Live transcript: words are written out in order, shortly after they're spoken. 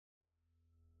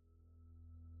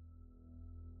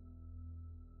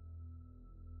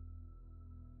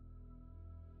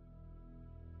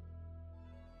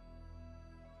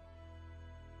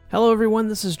Hello, everyone.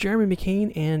 This is Jeremy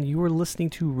McCain, and you are listening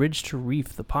to Ridge to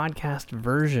Reef, the podcast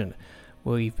version.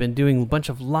 We've been doing a bunch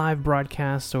of live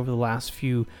broadcasts over the last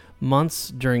few months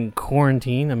during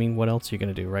quarantine. I mean, what else are you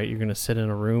going to do, right? You're going to sit in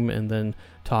a room and then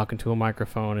talk into a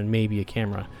microphone and maybe a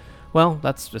camera. Well,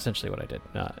 that's essentially what I did.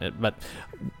 But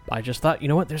I just thought, you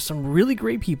know what? There's some really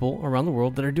great people around the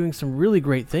world that are doing some really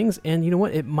great things. And you know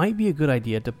what? It might be a good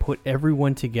idea to put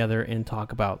everyone together and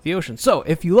talk about the ocean. So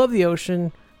if you love the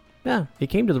ocean, yeah, you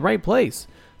came to the right place.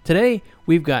 Today,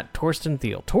 we've got Torsten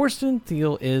Thiel. Torsten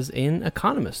Thiel is an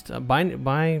economist.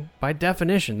 By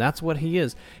definition, that's what he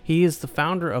is. He is the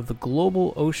founder of the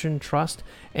Global Ocean Trust,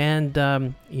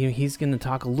 and he's going to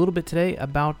talk a little bit today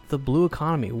about the blue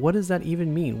economy. What does that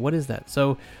even mean? What is that?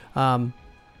 So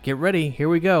get ready. Here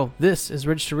we go. This is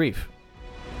Ridge to Reef.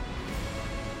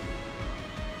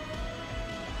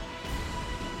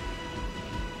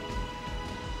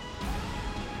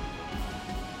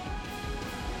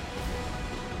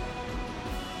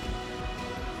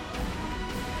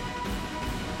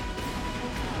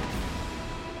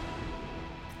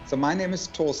 So my name is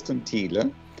Torsten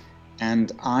Thiel,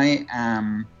 and I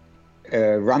am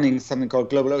running something called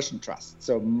Global Ocean Trust.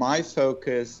 So my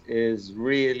focus is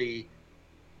really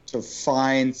to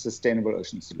find sustainable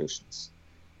ocean solutions.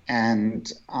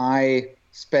 And I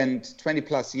spent 20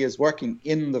 plus years working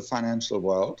in the financial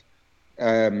world.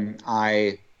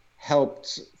 I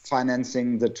helped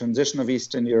financing the transition of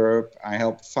Eastern Europe. I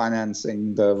helped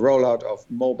financing the rollout of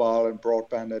mobile and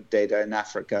broadband data in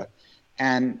Africa.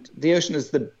 And the ocean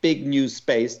is the big new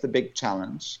space, the big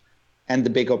challenge, and the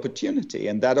big opportunity.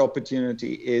 And that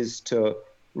opportunity is to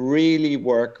really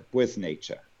work with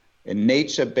nature. A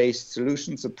nature-based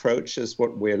solutions approach is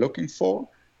what we're looking for.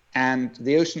 And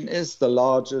the ocean is the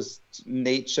largest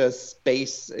nature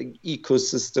space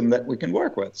ecosystem that we can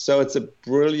work with. So it's a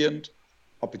brilliant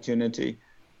opportunity,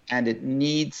 and it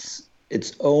needs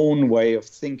its own way of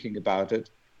thinking about it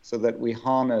so that we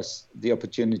harness the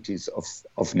opportunities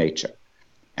of nature.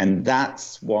 And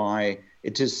that's why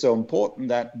it is so important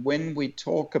that when we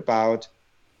talk about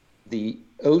the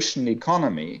ocean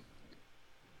economy,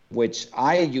 which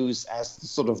I use as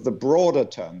sort of the broader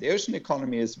term, the ocean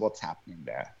economy is what's happening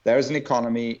there. There is an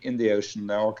economy in the ocean.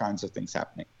 There are all kinds of things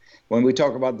happening. When we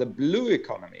talk about the blue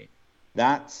economy,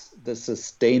 that's the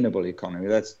sustainable economy.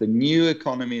 That's the new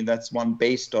economy. That's one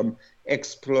based on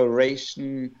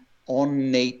exploration,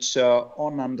 on nature,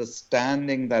 on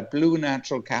understanding that blue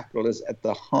natural capital is at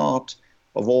the heart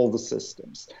of all the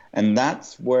systems. And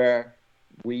that's where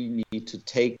we need to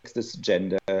take this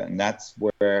agenda, and that's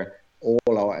where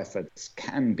all our efforts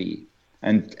can be.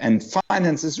 And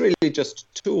finance is really just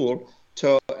a tool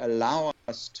to allow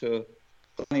us to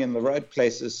put money in the right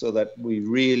places so that we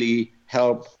really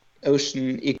help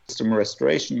ocean ecosystem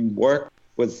restoration work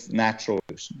with natural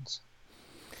oceans.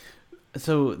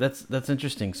 So that's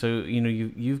interesting. So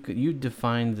you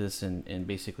defined this in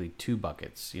basically two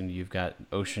buckets. You've got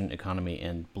ocean economy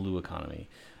and blue economy.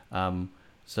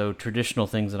 So traditional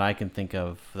things that I can think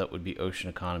of that would be ocean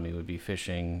economy would be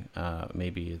fishing.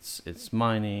 Maybe it's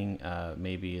mining.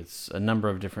 Maybe it's a number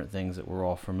of different things that we're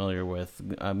all familiar with.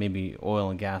 Maybe oil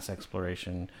and gas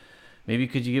exploration. Maybe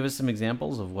could you give us some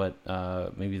examples of what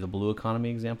maybe the blue economy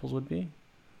examples would be?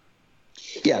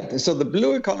 Yeah, so the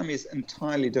blue economy is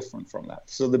entirely different from that.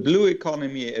 So the blue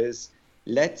economy is,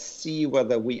 let's see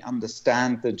whether we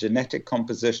understand the genetic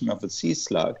composition of a sea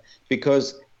slug,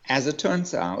 because as it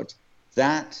turns out,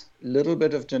 that little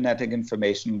bit of genetic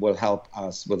information will help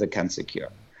us with a cancer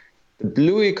cure. The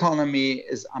blue economy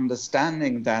is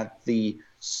understanding that the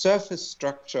surface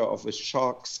structure of a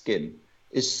shark skin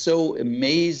is so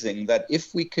amazing that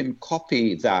if we can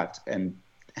copy that and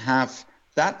have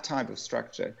that type of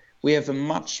structure, we have a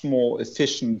much more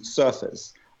efficient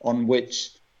surface on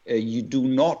which you do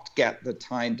not get the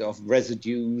kind of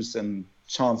residues and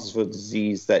chances for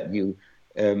disease that you...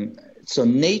 So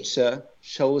nature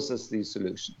shows us these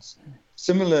solutions.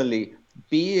 Similarly,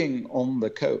 being on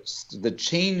the coast, the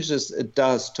changes it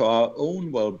does to our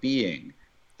own well-being,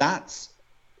 that's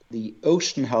the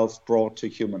ocean health brought to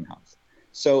human health.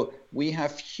 So we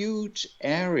have huge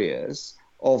areas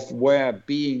of where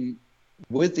being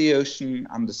with the ocean,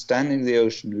 understanding the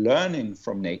ocean, learning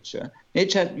from nature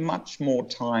had much more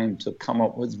time to come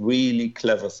up with really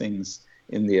clever things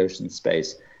in the ocean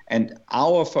space. And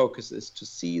our focus is to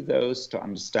see those, to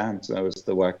understand those,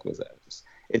 to work with those.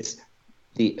 It's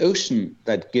the ocean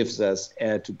that gives us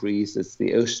air to breathe. It's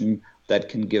the ocean that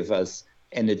can give us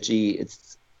energy.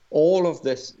 It's all of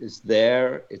this is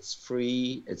there. It's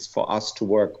free. It's for us to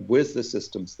work with the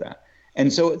systems there.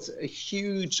 And so it's a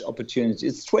huge opportunity.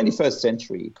 It's 21st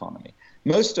century economy.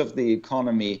 Most of the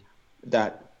economy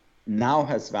that now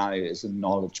has value is a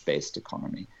knowledge-based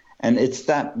economy. And it's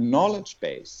that knowledge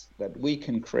base that we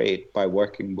can create by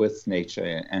working with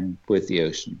nature and with the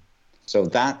ocean. So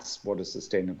that's what a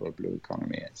sustainable blue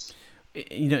economy is.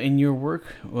 In your work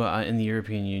in the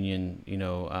European Union,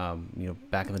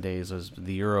 back in the days, as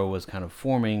the euro was kind of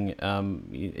forming,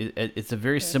 it's a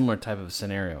very similar type of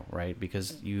scenario, right?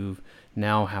 Because you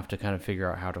now have to kind of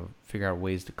figure out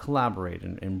ways to collaborate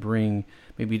and bring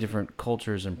maybe different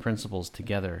cultures and principles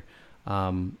together.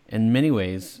 In many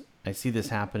ways, I see this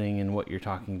happening in what you're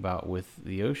talking about with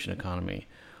the ocean economy.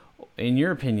 In your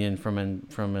opinion, from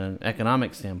an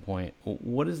economic standpoint,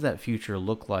 what does that future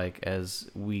look like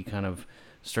as we kind of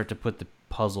start to put the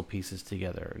puzzle pieces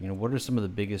together? What are some of the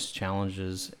biggest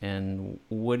challenges, and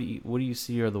what do you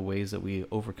see are the ways that we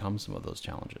overcome some of those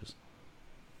challenges?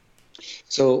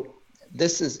 So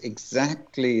this is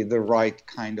exactly the right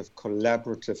kind of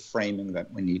collaborative framing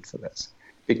that we need for this.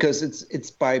 Because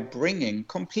it's by bringing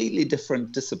completely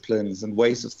different disciplines and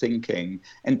ways of thinking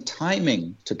and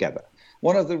timing together.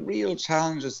 One of the real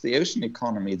challenges the ocean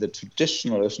economy, the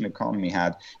traditional ocean economy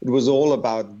had, it was all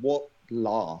about what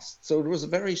lasts. So it was a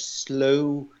very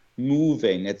slow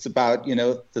moving. It's about,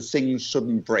 the things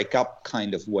shouldn't break up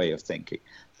kind of way of thinking.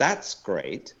 That's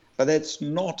great, but it's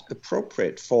not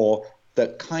appropriate for the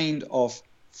kind of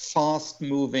fast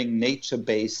moving,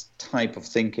 nature-based type of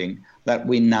thinking that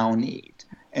we now need.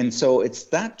 And so it's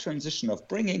that transition of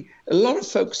bringing a lot of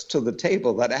folks to the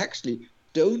table that actually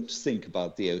don't think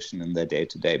about the ocean in their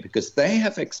day-to-day, because they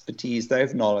have expertise, they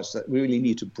have knowledge that we really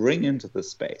need to bring into the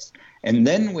space. And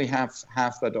then we have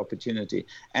that opportunity.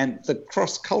 And the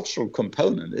cross-cultural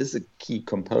component is a key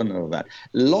component of that.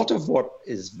 A lot of what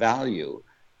is value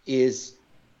is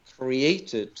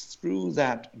created through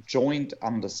that joint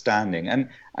understanding. And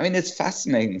I mean, it's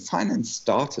fascinating. Finance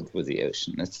started with the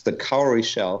ocean. It's the cowrie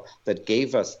shell that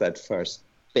gave us that first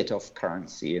bit of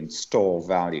currency and store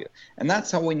value. And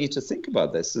that's how we need to think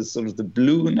about this, is sort of the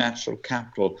blue natural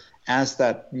capital as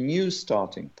that new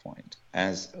starting point,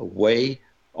 as a way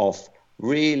of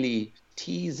really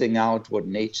teasing out what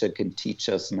nature can teach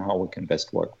us and how we can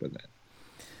best work with it.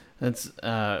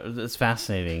 That's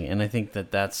fascinating, and I think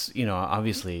that's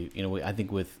obviously I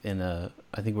think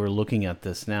we're looking at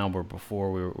this now, where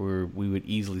before we would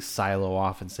easily silo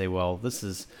off and say, well, this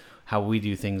is how we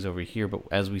do things over here. But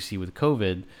as we see with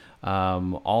COVID,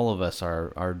 all of us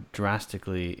are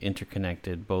drastically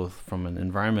interconnected, both from an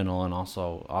environmental and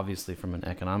also obviously from an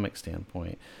economic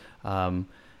standpoint.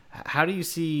 How do you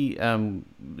see some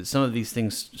of these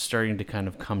things starting to kind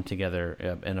of come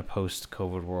together in a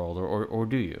post-COVID world, or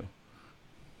do you?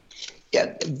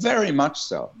 Yeah, very much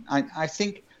so. I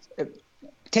think,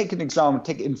 take an example,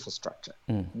 take infrastructure.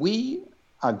 We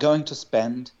are going to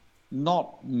spend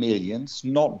not millions,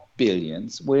 not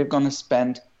billions. We're going to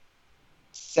spend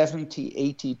 70,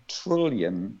 80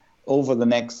 trillion over the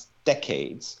next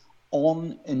decades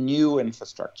on a new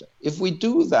infrastructure. If we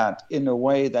do that in a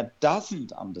way that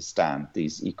doesn't understand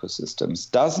these ecosystems,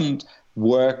 doesn't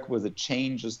work with the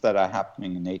changes that are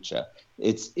happening in nature,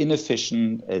 it's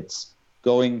inefficient, it's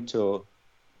going to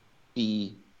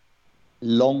be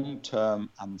long-term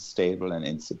unstable and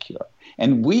insecure.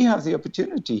 And we have the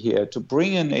opportunity here to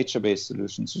bring in nature-based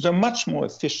solutions, which are much more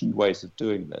efficient ways of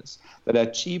doing this, that are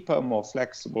cheaper, more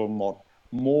flexible,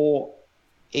 more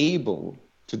able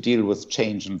to deal with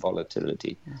change and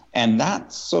volatility. And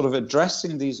that's sort of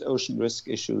addressing these ocean risk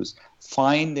issues,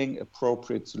 finding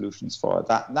appropriate solutions for it.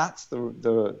 That's the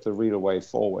real way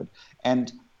forward.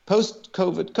 And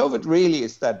post-COVID, COVID really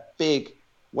is that big,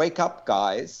 wake up,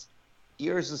 guys,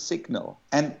 here's a signal.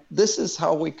 And this is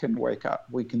how we can wake up.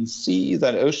 We can see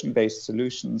that ocean-based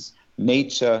solutions,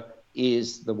 nature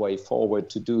is the way forward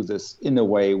to do this in a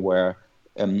way where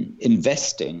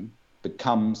investing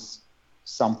becomes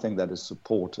something that is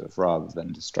supportive rather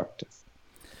than destructive.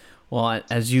 Well,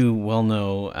 as you well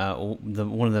know,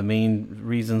 one of the main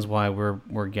reasons why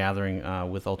we're gathering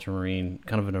with Ultramarine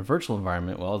kind of in a virtual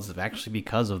environment, well, is actually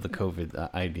because of the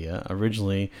COVID idea.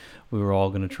 Originally, we were all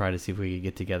going to try to see if we could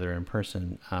get together in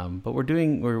person, but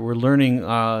we're learning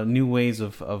new ways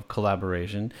of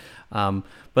collaboration.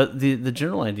 But the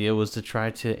general idea was to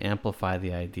try to amplify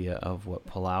the idea of what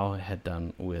Palau had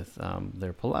done with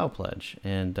their Palau Pledge,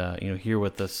 and here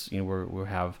with us, we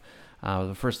have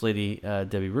the First Lady,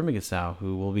 Debbie Rumigasau,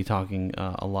 who will be talking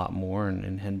a lot more,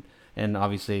 and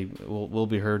obviously will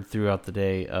be heard throughout the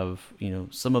day of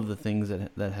some of the things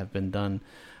that have been done.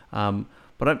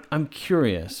 But I'm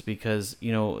curious because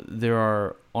there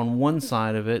are, on one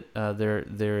side of it,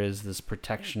 there is this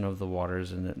protection of the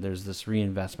waters, and there's this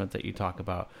reinvestment that you talk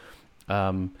about.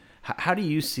 How do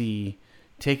you see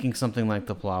taking something like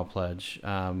the Palau Pledge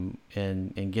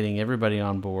and getting everybody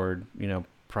on board,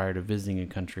 prior to visiting a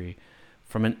country,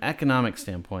 from an economic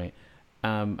standpoint,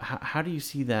 how do you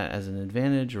see that as an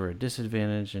advantage or a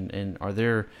disadvantage? And are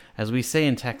there, as we say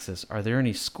in Texas, are there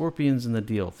any scorpions in the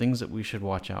deal, things that we should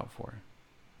watch out for?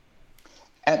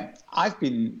 And I've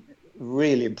been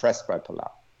really impressed by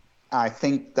Palau. I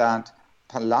think that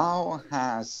Palau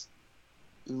has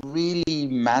really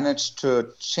managed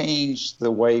to change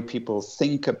the way people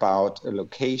think about a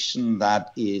location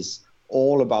that is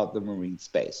all about the marine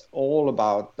space, all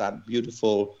about that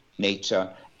beautiful nature,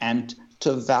 and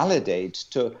to validate,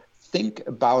 to think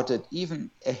about it even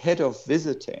ahead of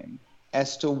visiting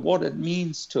as to what it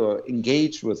means to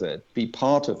engage with it, be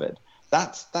part of it.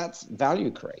 That's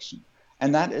value creation.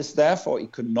 And that is therefore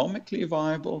economically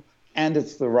viable, and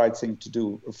it's the right thing to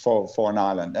do for an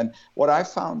island. And what I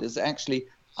found is actually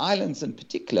islands in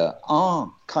particular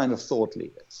are kind of thought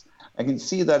leaders. I can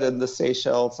see that in the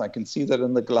Seychelles, I can see that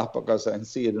in the Galapagos, I can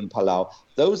see it in Palau.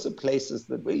 Those are places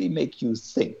that really make you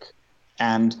think.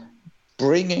 And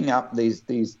bringing up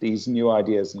these new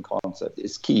ideas and concepts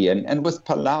is key. And with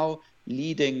Palau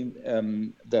leading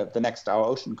the next Our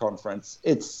Ocean conference,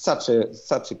 it's such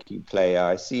a key player.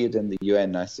 I see it in the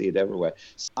UN, I see it everywhere.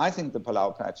 So I think the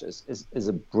Palau Pledge is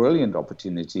a brilliant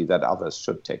opportunity that others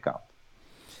should take up.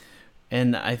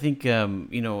 And I think I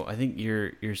think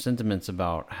your sentiments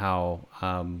about how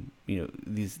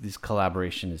these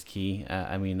collaboration is key.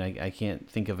 I can't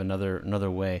think of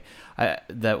another way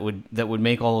that would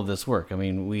make all of this work. I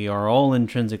mean, we are all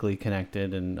intrinsically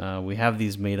connected, and we have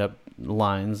these made up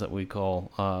lines that we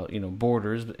call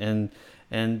borders,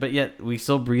 but yet we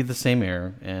still breathe the same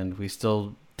air, and we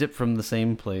still dip from the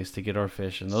same place to get our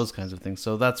fish and those kinds of things.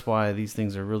 So that's why these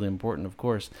things are really important, of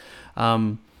course.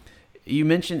 You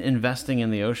mentioned investing in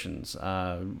the oceans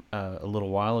a little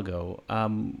while ago.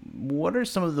 What are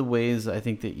some of the ways I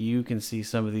think that you can see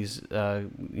some of these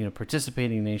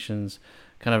participating nations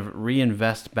kind of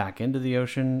reinvest back into the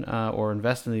ocean or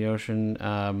invest in the ocean?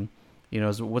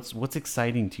 What's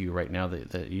exciting to you right now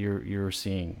that you're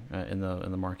seeing in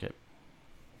the market?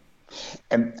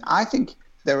 I think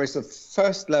there is a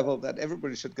first level that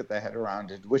everybody should get their head around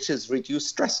it, which is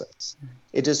reduce stressors.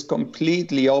 It is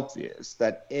completely obvious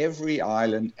that every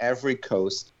island, every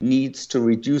coast needs to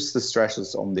reduce the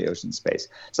stresses on the ocean space.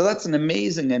 So that's an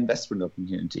amazing investment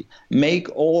opportunity. Make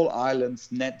all islands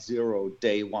net zero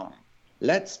day one.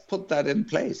 Let's put that in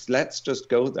place. Let's just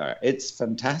go there. It's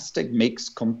fantastic, makes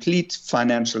complete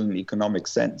financial and economic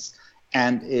sense,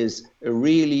 and is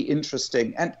really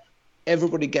interesting. And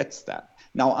everybody gets that.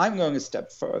 Now, I'm going a step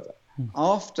further.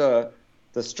 After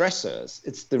the stressors,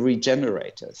 it's the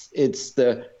regenerators. It's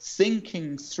the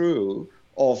thinking through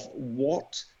of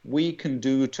what we can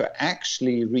do to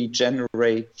actually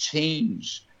regenerate,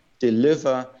 change,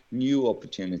 deliver new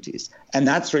opportunities. And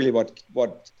that's really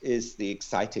what is the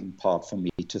exciting part for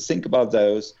me, to think about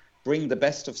those, bring the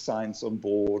best of science on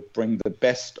board, bring the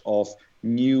best of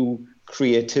new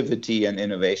creativity and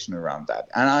innovation around that.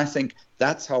 And I think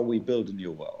that's how we build a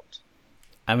new world.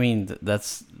 I mean,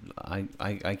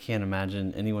 I can't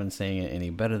imagine anyone saying it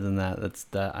any better than that.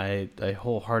 I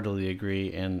wholehearily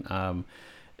agree. And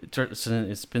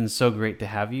it's been so great to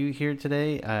have you here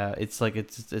today. It's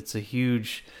a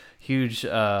huge, just,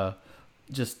 I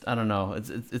don't know.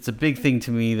 It's a big thing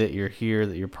to me that you're here,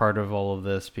 that you're part of all of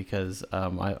this, because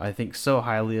I think so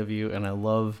highly of you, and I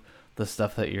love the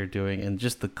stuff that you're doing and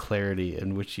just the clarity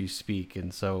in which you speak.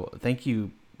 And so thank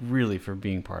you really for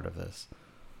being part of this.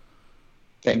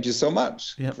 Thank you so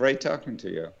much. Yep. Great talking to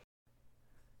you.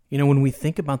 When we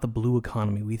think about the blue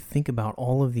economy, we think about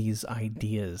all of these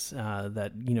ideas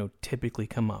that, typically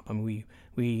come up. I mean,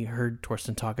 we heard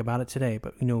Torsten talk about it today,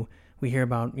 but, we hear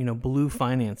about, blue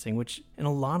financing, which in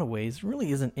a lot of ways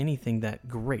really isn't anything that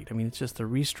great. I mean, it's just the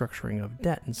restructuring of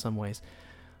debt in some ways.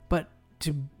 But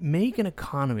to make an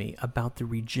economy about the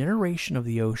regeneration of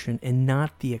the ocean and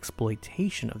not the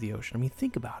exploitation of the ocean, I mean,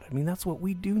 think about it. I mean, that's what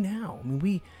we do now. I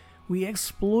mean, we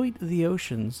exploit the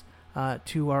oceans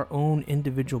to our own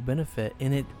individual benefit,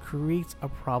 and it creates a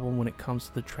problem when it comes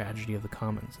to the tragedy of the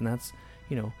commons. And that's,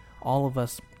 all of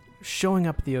us showing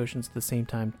up at the oceans at the same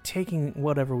time, taking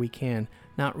whatever we can,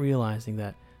 not realizing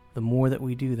that the more that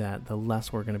we do that, the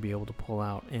less we're going to be able to pull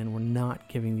out, and we're not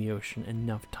giving the ocean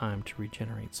enough time to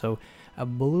regenerate. So a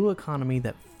blue economy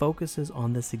that focuses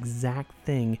on this exact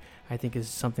thing, I think, is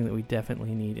something that we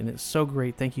definitely need. And it's so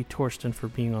great. Thank you, Torsten, for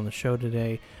being on the show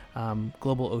today.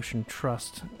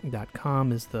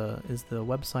 GlobalOceanTrust.com is the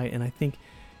website. And I think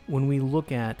when we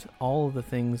look at all of the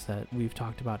things that we've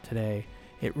talked about today,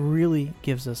 it really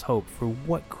gives us hope for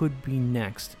what could be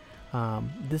next.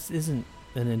 This isn't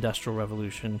an industrial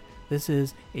revolution. This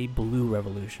is a blue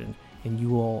revolution, and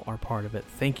you all are part of it.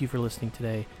 Thank you for listening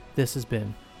today. This has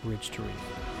been Ridge to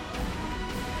Reef.